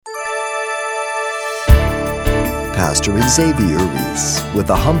Pastor Xavier Reese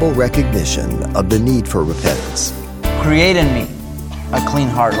with a humble recognition of the need for repentance. Create in me a clean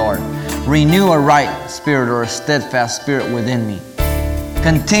heart, Lord. Renew a right spirit or a steadfast spirit within me.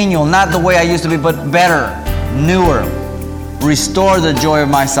 Continual, not the way I used to be, but better, newer. Restore the joy of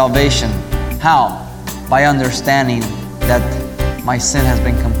my salvation. How? By understanding that my sin has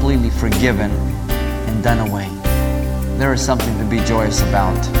been completely forgiven and done away. There is something to be joyous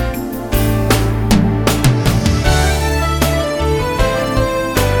about.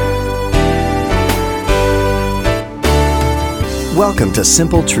 Welcome to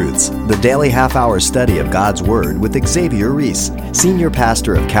Simple Truths, the daily half-hour study of God's Word with Xavier Reese, Senior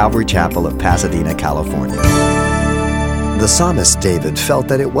Pastor of Calvary Chapel of Pasadena, California. The psalmist David felt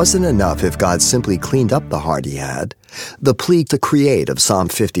that it wasn't enough if God simply cleaned up the heart he had. The plea to create of Psalm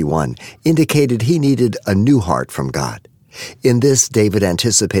 51 indicated he needed a new heart from God. In this, David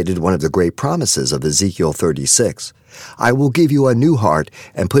anticipated one of the great promises of Ezekiel 36. I will give you a new heart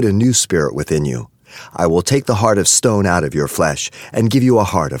and put a new spirit within you. I will take the heart of stone out of your flesh and give you a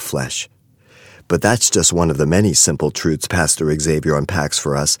heart of flesh. But that's just one of the many simple truths Pastor Xavier unpacks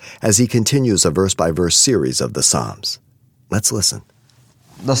for us as he continues a verse-by-verse series of the Psalms. Let's listen.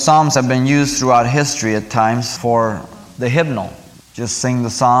 The Psalms have been used throughout history at times for the hymnal. Just sing the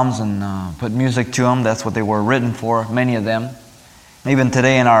Psalms and put music to them. That's what they were written for, many of them. Even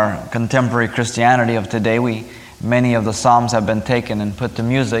today in our contemporary Christianity of today, many of the Psalms have been taken and put to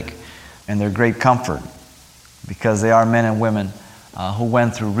music. And they're great comfort because they are men and women who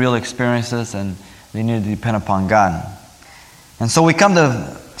went through real experiences and they needed to depend upon God. And so we come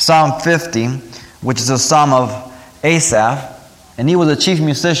to Psalm 50, which is a psalm of Asaph, and he was a chief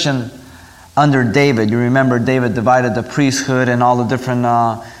musician under David. You remember David divided the priesthood and all the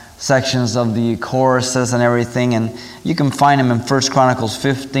different sections of the choruses and everything, and you can find him in 1 Chronicles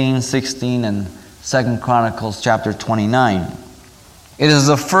 15, 16, and 2 Chronicles chapter 29. It is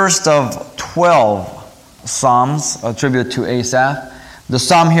the first of 12 psalms attributed to Asaph. The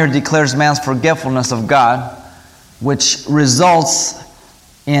psalm here declares man's forgetfulness of God, which results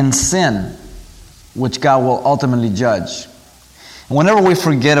in sin, which God will ultimately judge. And whenever we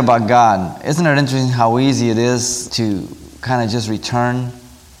forget about God, isn't it interesting how easy it is to kind of just return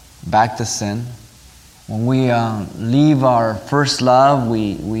back to sin? When we leave our first love,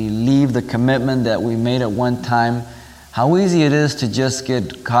 we leave the commitment that we made at one time. How easy it is to just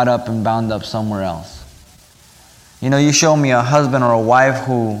get caught up and bound up somewhere else. You know, you show me a husband or a wife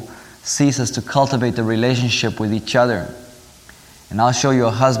who ceases to cultivate the relationship with each other. And I'll show you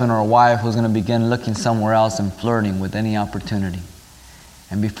a husband or a wife who's going to begin looking somewhere else and flirting with any opportunity.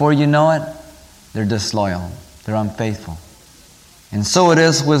 And before you know it, they're disloyal. They're unfaithful. And so it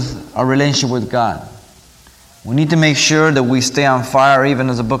is with our relationship with God. We need to make sure that we stay on fire, even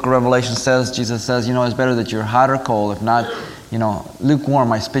as the book of Revelation says. Jesus says, it's better that you're hot or cold. If not,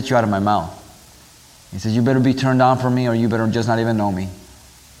 lukewarm, I spit you out of my mouth. He says, you better be turned on for me or you better just not even know me.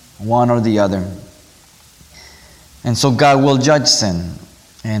 One or the other. And so God will judge sin.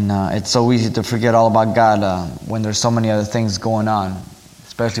 And it's so easy to forget all about God when there's so many other things going on.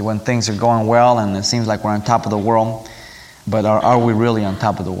 Especially when things are going well and it seems like we're on top of the world. But are we really on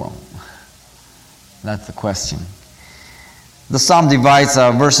top of the world? That's the question. The psalm divides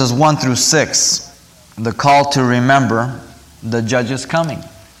verses 1 through 6. The call to remember the judge is coming.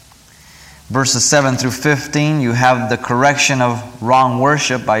 Verses 7 through 15, you have the correction of wrong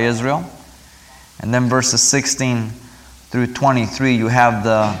worship by Israel. And then verses 16 through 23, you have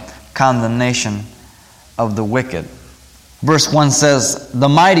the condemnation of the wicked. Verse 1 says, the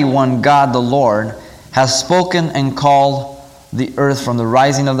mighty one, God the Lord, has spoken and called the earth from the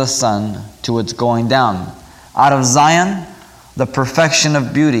rising of the sun to its going down. Out of Zion, the perfection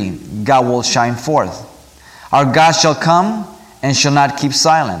of beauty, God will shine forth. Our God shall come and shall not keep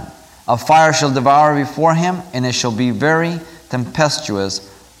silent. A fire shall devour before him, and it shall be very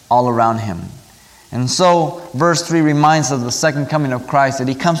tempestuous all around him. And so, verse 3 reminds us of the second coming of Christ, that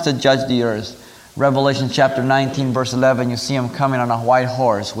he comes to judge the earth. Revelation chapter 19, verse 11, you see him coming on a white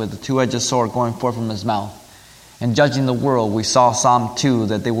horse with a two-edged sword going forth from his mouth. And judging the world, we saw Psalm 2,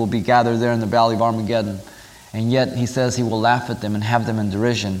 that they will be gathered there in the valley of Armageddon. And yet he says he will laugh at them and have them in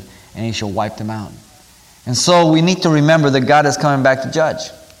derision, and he shall wipe them out. And so we need to remember that God is coming back to judge.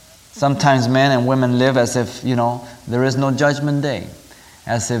 Sometimes men and women live as if, there is no judgment day.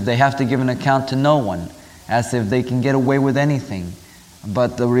 As if they have to give an account to no one. As if they can get away with anything.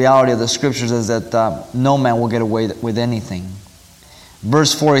 But the reality of the scriptures is that no man will get away with anything.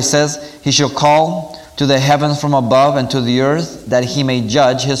 Verse 4, he says, he shall call to the heavens from above and to the earth, that he may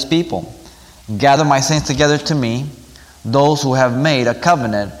judge his people. Gather my saints together to me, those who have made a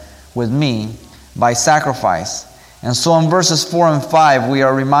covenant with me by sacrifice. And so in verses 4 and 5, we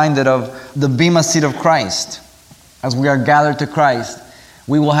are reminded of the bema seat of Christ. As we are gathered to Christ,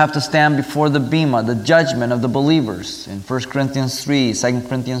 we will have to stand before the bema, the judgment of the believers. In 1 Corinthians 3, 2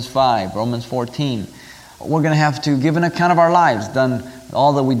 Corinthians 5, Romans 14. We're going to have to give an account of our lives, done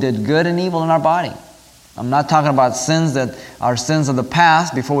all that we did good and evil in our body. I'm not talking about sins that are sins of the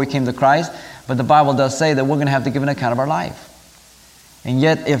past before we came to Christ, but the Bible does say that we're going to have to give an account of our life. And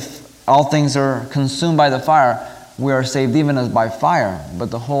yet, if all things are consumed by the fire, we are saved even as by fire.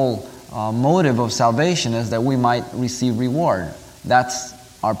 But the whole motive of salvation is that we might receive reward. That's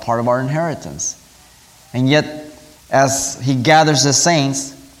our part of our inheritance. And yet, as He gathers the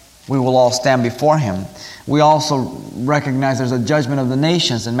saints, we will all stand before Him. We also recognize there's a judgment of the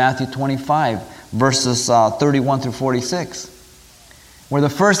nations in Matthew 25, verses 31 through 46. Where the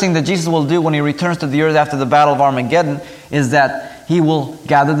first thing that Jesus will do when He returns to the earth after the battle of Armageddon is that He will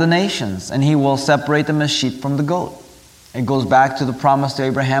gather the nations and He will separate them as sheep from the goat. It goes back to the promise to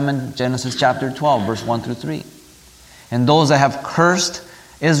Abraham in Genesis chapter 12, verse 1 through 3. And those that have cursed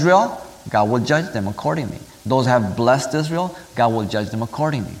Israel, God will judge them accordingly. Those that have blessed Israel, God will judge them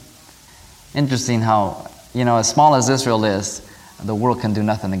accordingly. Interesting how, as small as Israel is, the world can do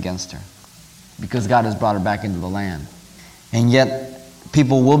nothing against her because God has brought her back into the land. And yet,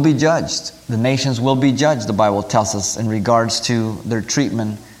 people will be judged. The nations will be judged, the Bible tells us, in regards to their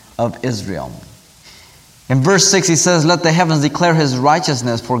treatment of Israel. In verse 6, he says, "Let the heavens declare His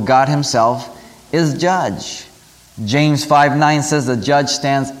righteousness, for God Himself is judge." James 5:9 says, "The judge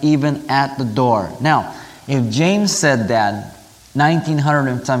stands even at the door." Now, if James said that 1900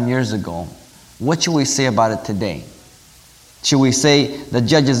 and some years ago, what should we say about it today? Should we say the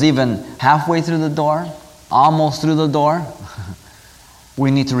judge is even halfway through the door? Almost through the door? We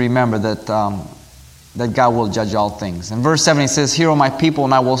need to remember that God will judge all things. In verse 7 he says, "Hear, O my people,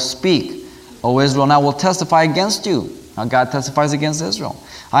 and I will speak. O Israel, and I will testify against you." Now God testifies against Israel.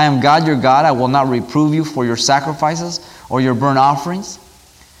 "I am God your God. I will not reprove you for your sacrifices or your burnt offerings,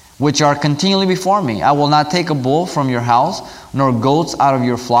 which are continually before me. I will not take a bull from your house, nor goats out of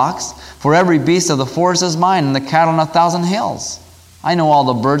your flocks. For every beast of the forest is mine, and the cattle on 1,000 hills. I know all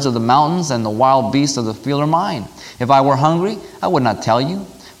the birds of the mountains, and the wild beasts of the field are mine. If I were hungry, I would not tell you.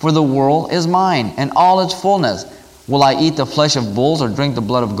 For the world is mine, and all its fullness. Will I eat the flesh of bulls, or drink the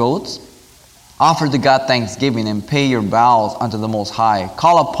blood of goats? Offer to God thanksgiving, and pay your vows unto the Most High.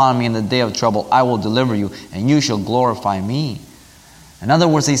 Call upon me in the day of trouble. I will deliver you, and you shall glorify me." In other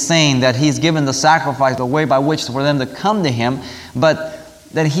words, he's saying that He's given the sacrifice, the way by which for them to come to Him, but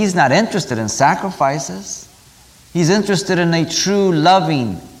that He's not interested in sacrifices. He's interested in a true,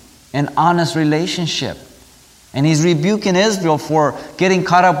 loving, and honest relationship. And He's rebuking Israel for getting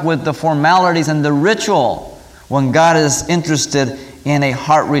caught up with the formalities and the ritual when God is interested in a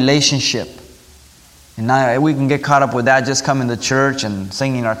heart relationship. And now we can get caught up with that, just coming to church and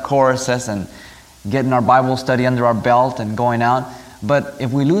singing our choruses and getting our Bible study under our belt and going out. But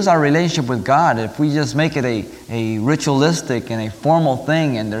if we lose our relationship with God, if we just make it a ritualistic and a formal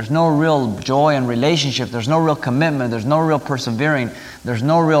thing, and there's no real joy and relationship, there's no real commitment, there's no real persevering, there's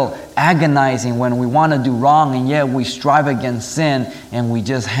no real agonizing when we want to do wrong, and yet we strive against sin, and we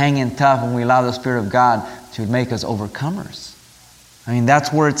just hang in tough, and we allow the Spirit of God to make us overcomers. I mean,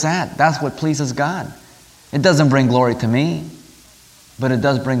 that's where it's at. That's what pleases God. It doesn't bring glory to me, but it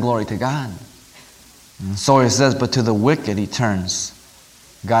does bring glory to God. And so He says, "But to the wicked He turns."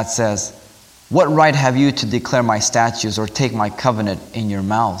 God says, "What right have you to declare my statutes or take my covenant in your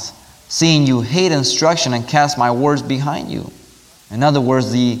mouth, seeing you hate instruction and cast my words behind you?" In other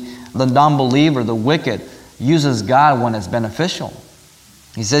words, the non-believer, the wicked, uses God when it's beneficial.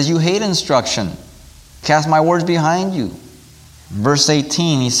 He says, "You hate instruction, cast my words behind you." In verse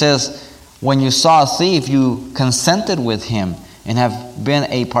 18, he says, "When you saw a thief, you consented with him and have been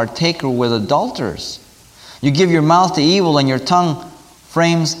a partaker with adulterers. You give your mouth to evil, and your tongue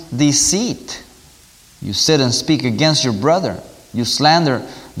frames deceit. You sit and speak against your brother. You slander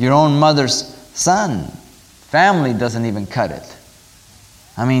your own mother's son." Family doesn't even cut it.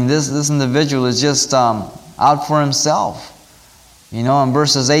 I mean, this individual is just out for himself. In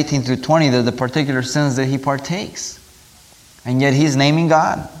verses 18 through 20, they're the particular sins that he partakes. And yet he's naming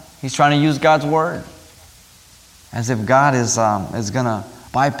God. He's trying to use God's word as if God is going to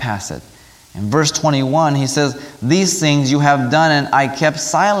bypass it. In verse 21, he says, "These things you have done, and I kept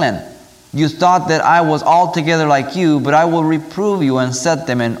silent. You thought that I was altogether like you, but I will reprove you and set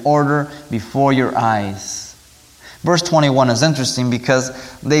them in order before your eyes." Verse 21 is interesting because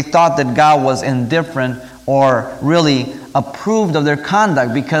they thought that God was indifferent or really approved of their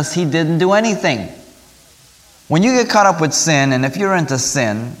conduct because He didn't do anything. When you get caught up with sin, and if you're into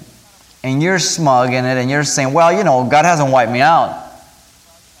sin, and you're smug in it, and you're saying, well, God hasn't wiped me out.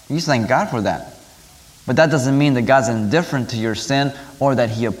 You thank God for that. But that doesn't mean that God's indifferent to your sin or that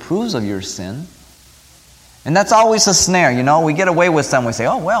He approves of your sin. And that's always a snare, We get away with something. We say,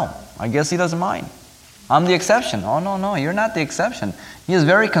 oh, well, I guess He doesn't mind. I'm the exception. Oh, no, you're not the exception. He is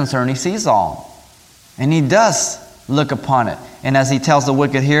very concerned. He sees all. And He does look upon it. And as He tells the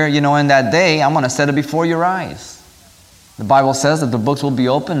wicked here, in that day, I'm going to set it before your eyes. The Bible says that the books will be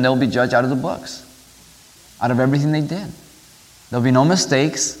open, they'll be judged out of the books. Out of everything they did. There'll be no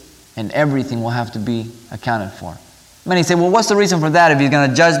mistakes, and everything will have to be accounted for. Many say, well, what's the reason for that? If He's going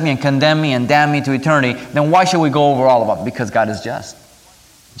to judge me and condemn me and damn me to eternity, then why should we go over all of them? Because God is just.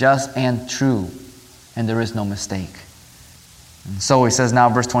 Just and true. And there is no mistake. And so He says now,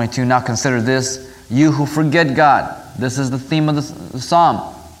 verse 22, now consider this, you who forget God. This is the theme of the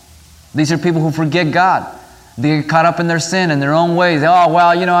psalm. These are people who forget God. They get caught up in their sin, in their own ways. Oh, well,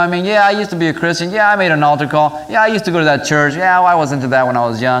 I used to be a Christian. Yeah, I made an altar call. Yeah, I used to go to that church. Yeah, well, I was into that when I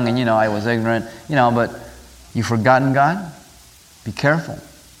was young, and, I was ignorant. But you've forgotten God? Be careful.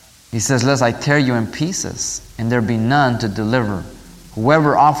 He says, lest I tear you in pieces, and there be none to deliver.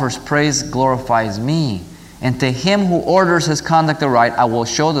 Whoever offers praise glorifies me. And to him who orders his conduct aright, I will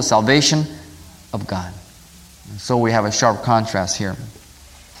show the salvation of God. And so we have a sharp contrast here.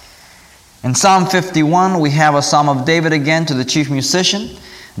 In Psalm 51, we have a Psalm of David again to the chief musician.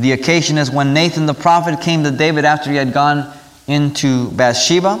 The occasion is when Nathan the prophet came to David after he had gone into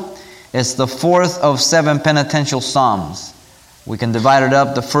Bathsheba. It's the fourth of 7 penitential psalms. We can divide it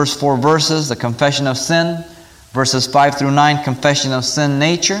up. The first 4 verses, the confession of sin. Verses 5 through 9, confession of sin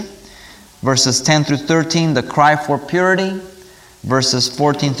nature. Verses 10 through 13, the cry for purity. Verses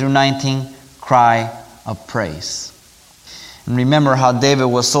 14 through 19, cry of praise. And remember how David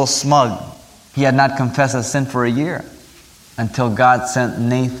was so smug. He had not confessed his sin for a year until God sent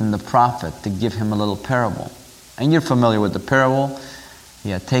Nathan the prophet to give him a little parable. And you're familiar with the parable.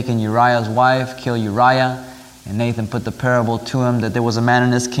 He had taken Uriah's wife, killed Uriah, and Nathan put the parable to him that there was a man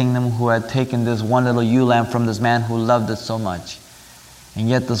in his kingdom who had taken this one little ewe lamb from this man who loved it so much. And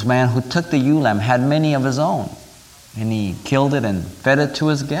yet this man who took the ewe lamb had many of his own. And he killed it and fed it to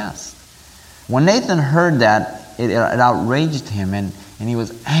his guests. When Nathan heard that, it outraged him and he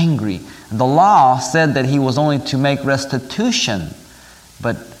was angry. And the law said that he was only to make restitution.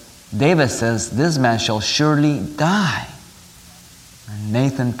 But David says, this man shall surely die. And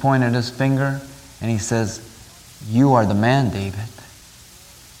Nathan pointed his finger and he says, you are the man, David.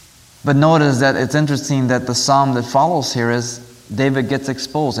 But notice that it's interesting that the psalm that follows here is David gets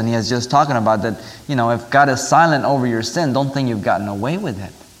exposed. And he is just talking about that, if God is silent over your sin, don't think you've gotten away with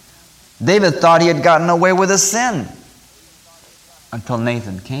it. David thought he had gotten away with his sin until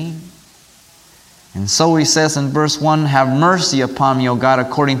Nathan came. And so he says in verse 1, have mercy upon me, O God,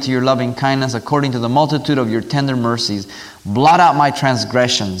 according to your loving kindness, according to the multitude of your tender mercies. Blot out my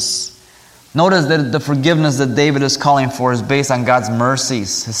transgressions. Notice that the forgiveness that David is calling for is based on God's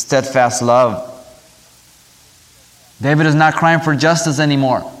mercies, His steadfast love. David is not crying for justice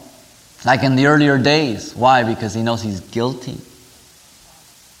anymore, like in the earlier days. Why? Because he knows he's guilty.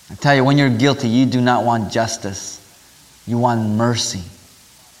 I tell you, when you're guilty, you do not want justice. You want mercy.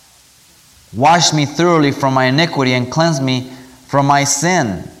 Wash me thoroughly from my iniquity and cleanse me from my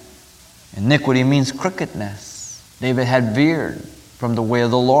sin. Iniquity means crookedness. David had veered from the way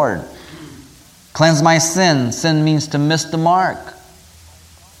of the Lord. Cleanse my sin. Sin means to miss the mark.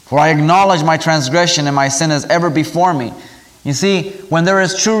 For I acknowledge my transgression and my sin is ever before me. You see, when there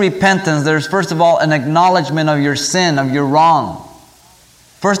is true repentance, there's first of all an acknowledgement of your sin, of your wrong.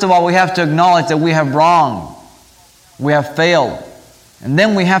 First of all, we have to acknowledge that we have wronged. We have failed. And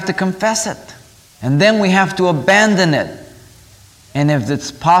then we have to confess it. And then we have to abandon it. And if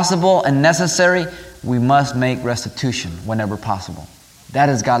it's possible and necessary, we must make restitution whenever possible. That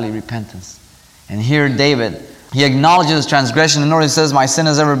is godly repentance. And here David, he acknowledges his transgression, and notice he says, my sin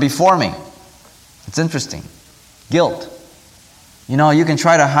is ever before me. It's interesting. Guilt. You can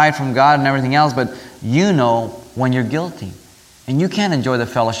try to hide from God and everything else, but you know when you're guilty. And you can't enjoy the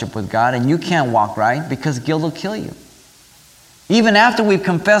fellowship with God, and you can't walk right because guilt will kill you. Even after we've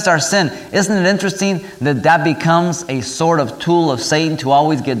confessed our sin, isn't it interesting that becomes a sort of tool of Satan to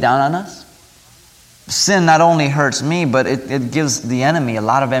always get down on us? Sin not only hurts me, but it gives the enemy a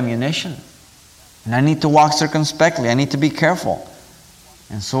lot of ammunition. And I need to walk circumspectly. I need to be careful.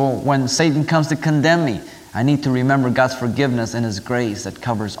 And so when Satan comes to condemn me, I need to remember God's forgiveness and His grace that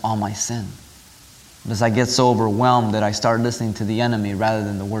covers all my sin. Because I get so overwhelmed that I start listening to the enemy rather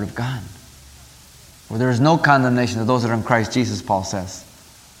than the Word of God. For there is no condemnation to those that are in Christ Jesus, Paul says,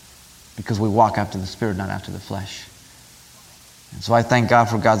 because we walk after the Spirit, not after the flesh. And so I thank God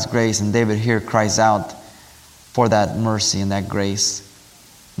for God's grace, and David here cries out for that mercy and that grace.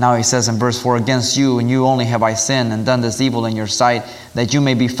 Now he says in verse 4, against you and you only have I sinned and done this evil in your sight, that you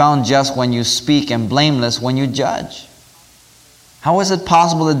may be found just when you speak and blameless when you judge. How is it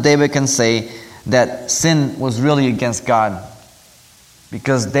possible that David can say that sin was really against God?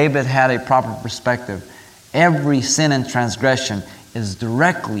 Because David had a proper perspective. Every sin and transgression is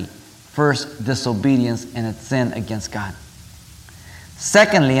directly, first, disobedience, and it's sin against God.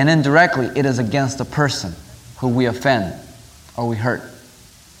 Secondly, and indirectly, it is against the person who we offend or we hurt.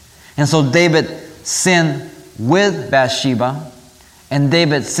 And so David sinned with Bathsheba, and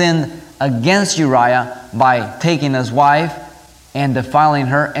David sinned against Uriah by taking his wife and defiling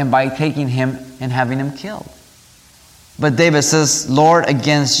her, and by taking him and having him killed. But David says, Lord,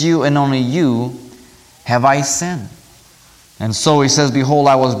 against you and only you have I sinned. And so he says, behold,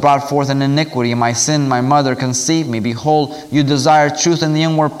 I was brought forth in iniquity, and my sin my mother conceived me. Behold, you desire truth in the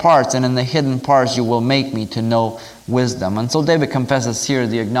inward parts, and in the hidden parts you will make me to know wisdom. And so David confesses here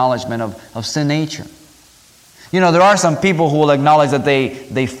the acknowledgement of sin nature. You know, there are some people who will acknowledge that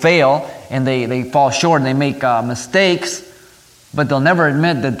they fail, and they fall short, and they make mistakes, but they'll never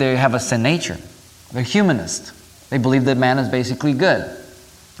admit that they have a sin nature. They're humanist. They believe that man is basically good.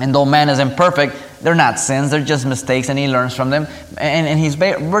 And though man is imperfect, they're not sins, they're just mistakes, and he learns from them. And he's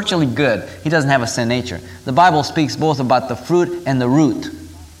virtually good. He doesn't have a sin nature. The Bible speaks both about the fruit and the root.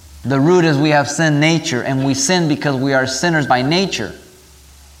 The root is we have sin nature, and we sin because we are sinners by nature.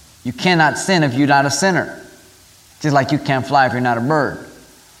 You cannot sin if you're not a sinner. Just like you can't fly if you're not a bird.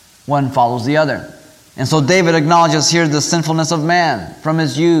 One follows the other. And so David acknowledges here the sinfulness of man from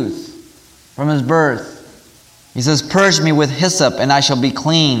his youth, from his birth. He says, purge me with hyssop, and I shall be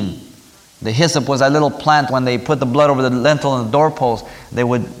clean. The hyssop was a little plant. When they put the blood over the lintel and the doorpost, they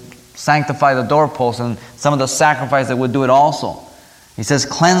would sanctify the doorpost, and some of the sacrifice they would do it also. He says,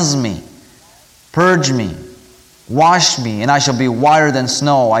 cleanse me, purge me, wash me, and I shall be whiter than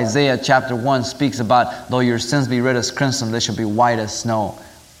snow. Isaiah chapter 1 speaks about, though your sins be red as crimson, they shall be white as snow.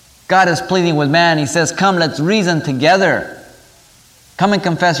 God is pleading with man. He says, come, let's reason together. Come and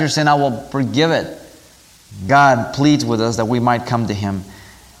confess your sin, I will forgive it. God pleads with us that we might come to Him.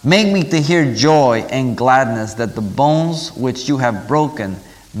 Make me to hear joy and gladness, that the bones which you have broken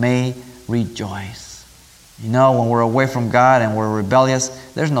may rejoice. You know, when we're away from God and we're rebellious,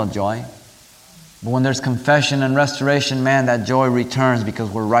 there's no joy. But when there's confession and restoration, man, that joy returns because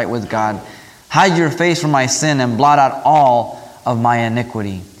we're right with God. Hide your face from my sin and blot out all of my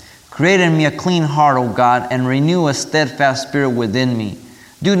iniquity. Create in me a clean heart, O God, and renew a steadfast spirit within me.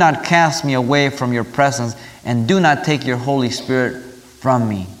 Do not cast me away from your presence, and do not take your Holy Spirit from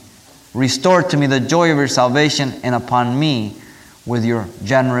me. Restore to me the joy of your salvation, and upon me with your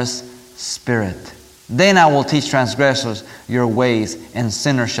generous spirit. Then I will teach transgressors your ways, and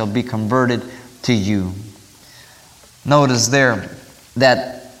sinners shall be converted to you. Notice there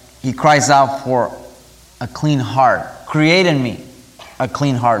that he cries out for a clean heart. Create in me a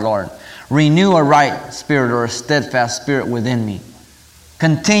clean heart, Lord. Renew a right spirit or a steadfast spirit within me.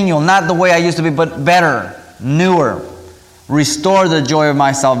 Continual, not the way I used to be, but better, newer. Restore the joy of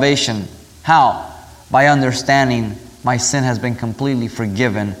my salvation. How? By understanding my sin has been completely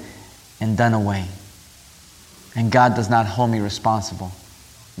forgiven and done away. And God does not hold me responsible.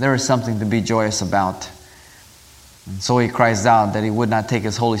 There is something to be joyous about. And so he cries out that he would not take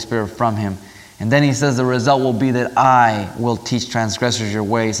his Holy Spirit from him. And then he says the result will be that I will teach transgressors your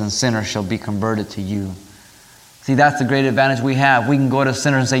ways, and sinners shall be converted to you. See, that's the great advantage we have. We can go to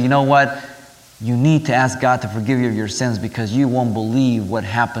sinners and say, you know what? You need to ask God to forgive you of your sins, because you won't believe what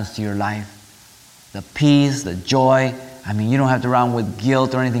happens to your life. The peace, the joy. I mean, you don't have to run with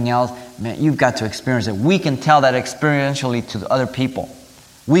guilt or anything else. Man, you've got to experience it. We can tell that experientially to other people.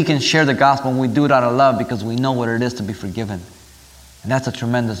 We can share the gospel, and we do it out of love because we know what it is to be forgiven. And that's a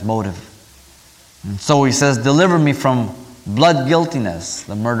tremendous motive. And so he says, deliver me from blood guiltiness,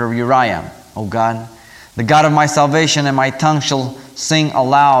 the murder of Uriah, O God. The God of my salvation, and my tongue shall sing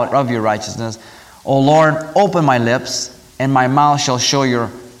aloud of your righteousness. O Lord, open my lips, and my mouth shall show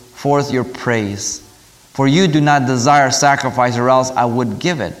forth your praise. For you do not desire sacrifice, or else I would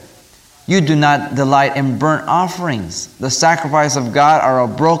give it. You do not delight in burnt offerings. The sacrifice of God are a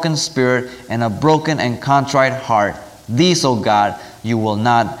broken spirit and a broken and contrite heart. These, O God, you will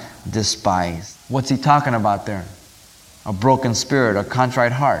not despise. What's he talking about there? A broken spirit, a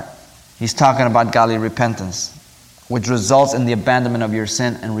contrite heart. He's talking about godly repentance, which results in the abandonment of your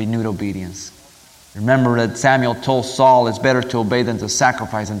sin and renewed obedience. Remember that Samuel told Saul it's better to obey than to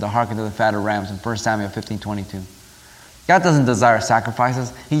sacrifice and to hearken to the fat of rams in 1 Samuel 15:22. God doesn't desire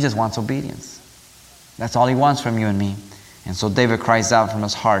sacrifices. He just wants obedience. That's all He wants from you and me. And so David cries out from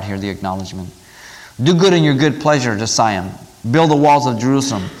his heart here, the acknowledgement. Do good in your good pleasure to Zion. Build the walls of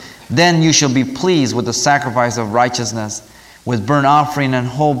Jerusalem. Then you shall be pleased with the sacrifice of righteousness, with burnt offering and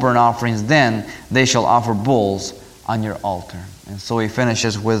whole burnt offerings. Then they shall offer bulls on your altar. And so he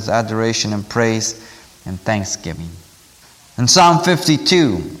finishes with adoration and praise and thanksgiving. In Psalm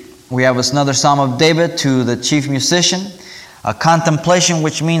 52, we have another Psalm of David to the chief musician, a contemplation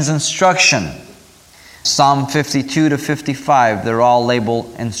which means instruction. Psalm 52 to 55, they're all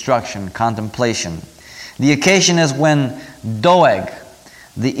labeled instruction, contemplation. The occasion is when Doeg,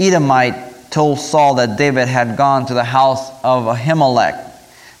 the Edomite, told Saul that David had gone to the house of Ahimelech.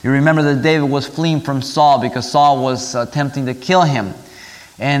 You remember that David was fleeing from Saul because Saul was attempting to kill him.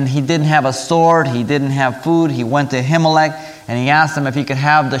 And he didn't have a sword, he didn't have food. He went to Ahimelech and he asked him if he could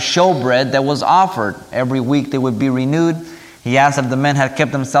have the showbread that was offered. Every week they would be renewed. He asked if the men had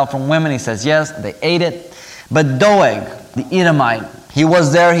kept themselves from women. He says yes, they ate it. But Doeg, the Edomite, he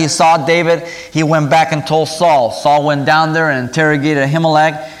was there, he saw David, he went back and told Saul. Saul went down there and interrogated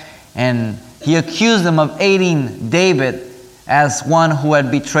Ahimelech, and he accused him of aiding David as one who had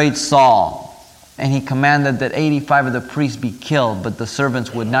betrayed Saul. And he commanded that 85 of the priests be killed, but the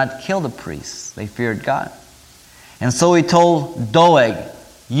servants would not kill the priests. They feared God. And so he told Doeg,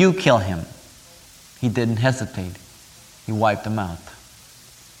 you kill him. He didn't hesitate. He wiped them out.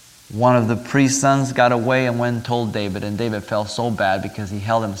 One of the priest's sons got away and went and told David, and David felt so bad because he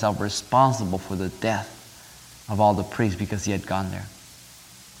held himself responsible for the death of all the priests because he had gone there.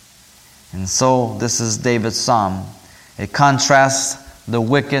 And so this is David's psalm. It contrasts the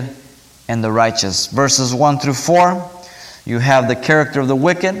wicked and the righteous. Verses 1 through 4, you have the character of the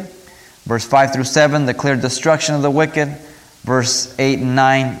wicked. Verse 5 through 7, the clear destruction of the wicked. Verse 8 and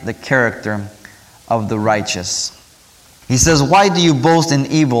 9, the character of the righteous. He says, why do you boast in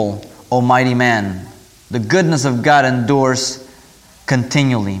evil, O mighty man? The goodness of God endures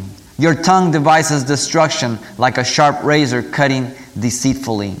continually. Your tongue devises destruction like a sharp razor cutting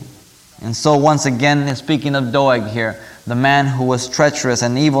deceitfully. And so once again, speaking of Doeg here, the man who was treacherous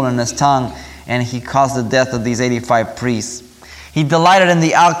and evil in his tongue, and he caused the death of these 85 priests. He delighted in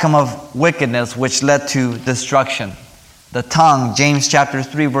the outcome of wickedness, which led to destruction. The tongue, James chapter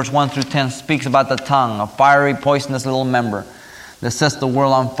 3, verse 1 through 10, speaks about the tongue, a fiery, poisonous little member that sets the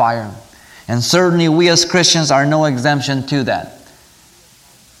world on fire. And certainly we as Christians are no exemption to that.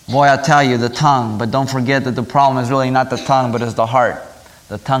 Boy, I tell you, the tongue, but don't forget that the problem is really not the tongue, but it's the heart.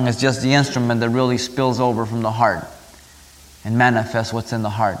 The tongue is just the instrument that really spills over from the heart and manifests what's in the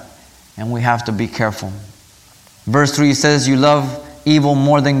heart. And we have to be careful. Verse 3 says, you love evil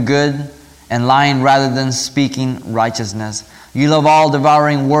more than good, and lying rather than speaking righteousness. You love all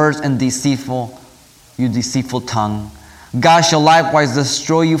devouring words and you deceitful tongue. God shall likewise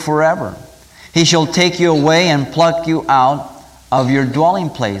destroy you forever. He shall take you away and pluck you out of your dwelling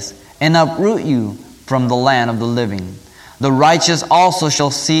place and uproot you from the land of the living. The righteous also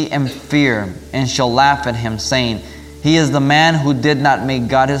shall see and fear and shall laugh at him, saying, he is the man who did not make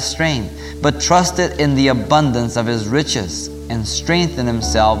God his strength, but trusted in the abundance of his riches and strengthened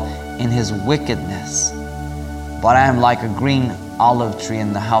himself in his wickedness. But I am like a green olive tree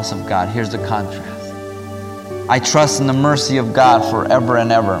in the house of God. Here's the contrast. I trust in the mercy of God forever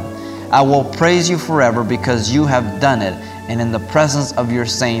and ever. I will praise you forever because you have done it, and in the presence of your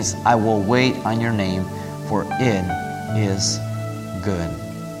saints I will wait on your name, for it is good.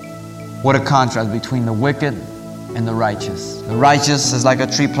 What a contrast between the wicked and the righteous. The righteous is like a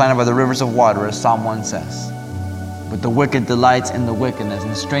tree planted by the rivers of water, as Psalm 1 says. But the wicked delights in the wickedness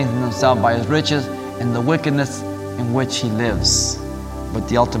and strengthens himself by his riches and the wickedness in which he lives. But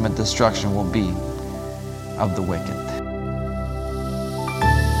the ultimate destruction will be of the wicked.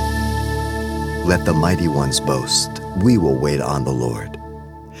 Let the mighty ones boast. We will wait on the Lord.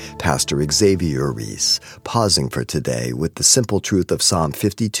 Pastor Xavier Reese, pausing for today with the simple truth of Psalm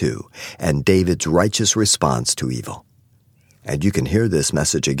 52 and David's righteous response to evil. And you can hear this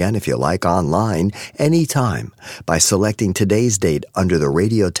message again if you like online anytime by selecting today's date under the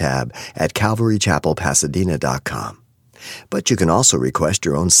radio tab at CalvaryChapelPasadena.com. But you can also request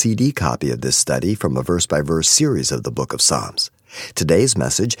your own CD copy of this study from a verse-by-verse series of the book of Psalms. Today's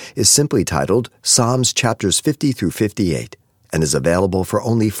message is simply titled Psalms chapters 50 through 58 and is available for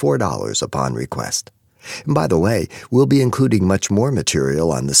only $4 upon request. And by the way, we'll be including much more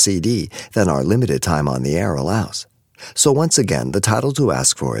material on the CD than our limited time on the air allows. So once again, the title to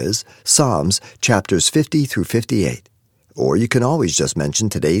ask for is Psalms chapters 50 through 58. Or you can always just mention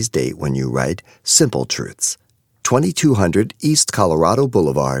today's date when you write Simple Truths, 2200 East Colorado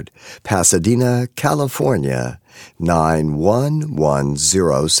Boulevard, Pasadena, California,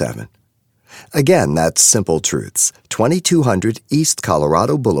 91107. Again, that's Simple Truths, 2200 East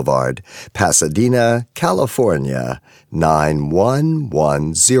Colorado Boulevard, Pasadena, California,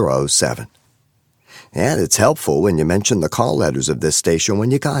 91107. And it's helpful when you mention the call letters of this station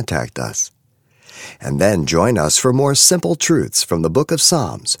when you contact us. And then join us for more Simple Truths from the Book of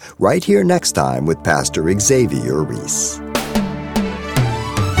Psalms, right here next time with Pastor Xavier Reese.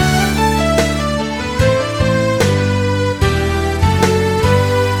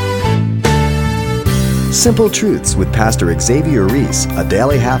 Simple Truths with Pastor Xavier Reese, a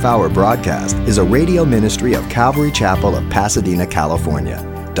daily half-hour broadcast, is a radio ministry of Calvary Chapel of Pasadena, California.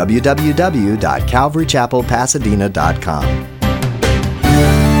 www.calvarychapelpasadena.com.